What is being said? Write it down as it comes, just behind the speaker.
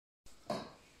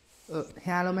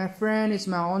Hello my friend, it's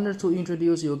my honor to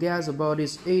introduce you guys about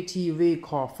this ATV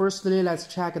car. Firstly, let's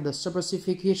check the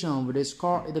specification of this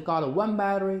car. It got one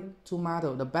battery, two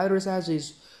model. The battery size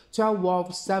is 12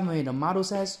 volt 7A. The model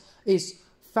size is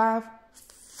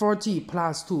 540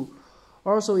 plus 2.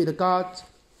 Also, it got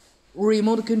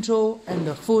remote control and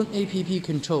the phone app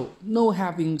control. No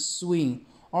having swing.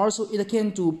 Also, it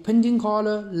can do painting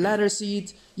color, leather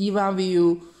seat, even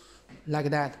view,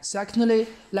 like that. Secondly,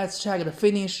 let's check the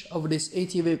finish of this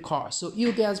ATV car. So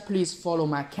you guys please follow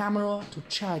my camera to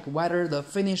check whether the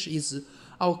finish is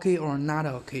okay or not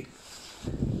okay.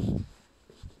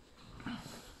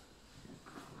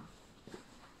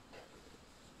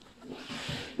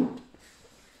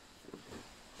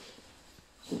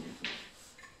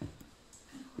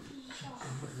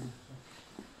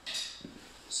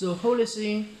 So wholly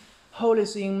seeing,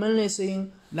 mainly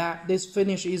seeing that this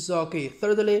finish is okay.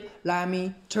 Thirdly, let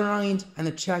me turn on it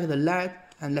and check the LED,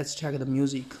 and let's check the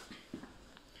music.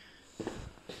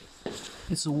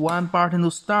 It's one button to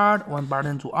start, one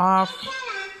button to off.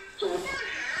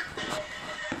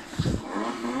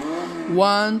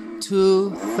 1,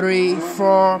 2, 3,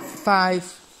 4,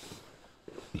 5,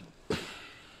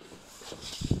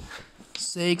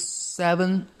 6,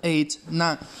 7, 8,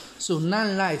 9. So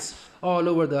 9 lights all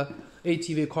over the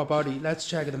ATV car body. Let's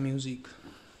check the music.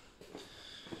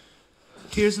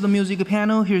 Here's the music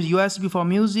panel. Here's USB for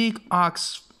music,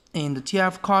 aux in the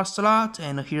TF car slot,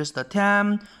 and here's the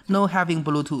time. No having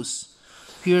Bluetooth.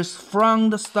 Here's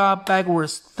from the stop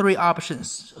backwards 3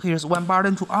 options. Here's one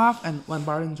button to off and one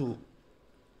button to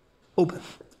open.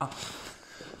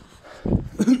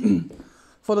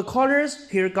 For the colors,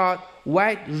 here got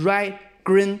white, red,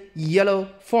 green, yellow,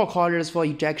 4 colors for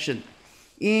ejection.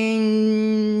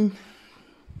 And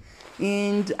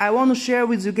I want to share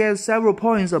with you guys several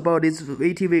points about this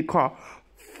ATV car.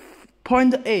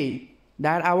 Point A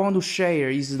that I want to share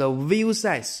is the wheel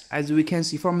size. As we can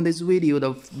see from this video,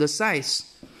 the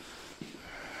size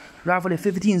roughly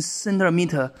 15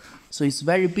 centimeter, so it's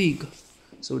very big.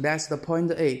 So that's the point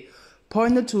A.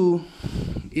 Point 2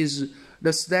 is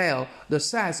the style, the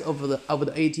size of the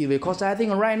ATV. Because I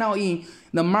think right now in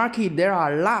the market there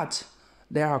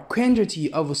are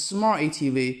quantity of small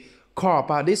ATV car,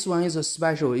 but this one is a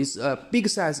special. It's a big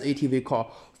size ATV car.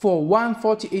 For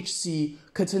 140 HC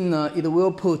container, it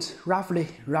will put roughly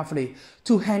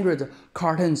 200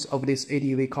 cartons of this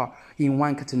ATV car in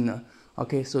one container.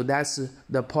 Okay, so that's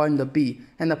the point B.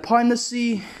 And the point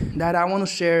C that I want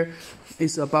to share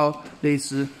is about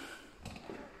this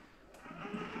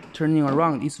turning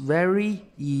around. It's very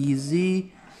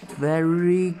easy,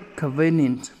 very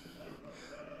convenient.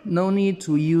 No need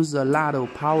to use a lot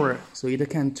of power, so it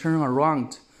can turn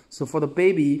around. So for the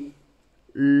baby,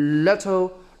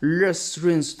 little less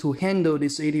strength to handle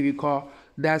this ATV car,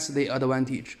 that's the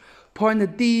advantage.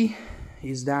 Point D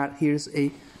is that here's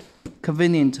a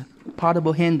convenient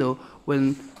portable handle.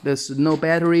 When there's no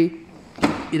battery,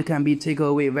 it can be taken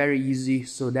away very easy.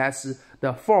 So that's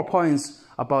the 4 points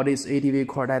about this ATV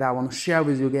car that I want to share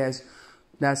with you guys.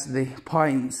 That's the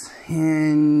points.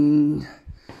 And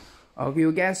okay,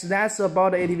 you guys, that's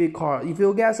about the ATV car. If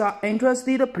you guys are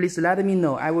interested, please let me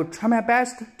know. I will try my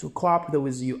best to cooperate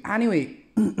with you. Anyway,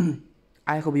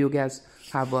 I hope you guys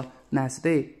have a nice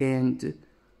day and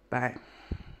bye.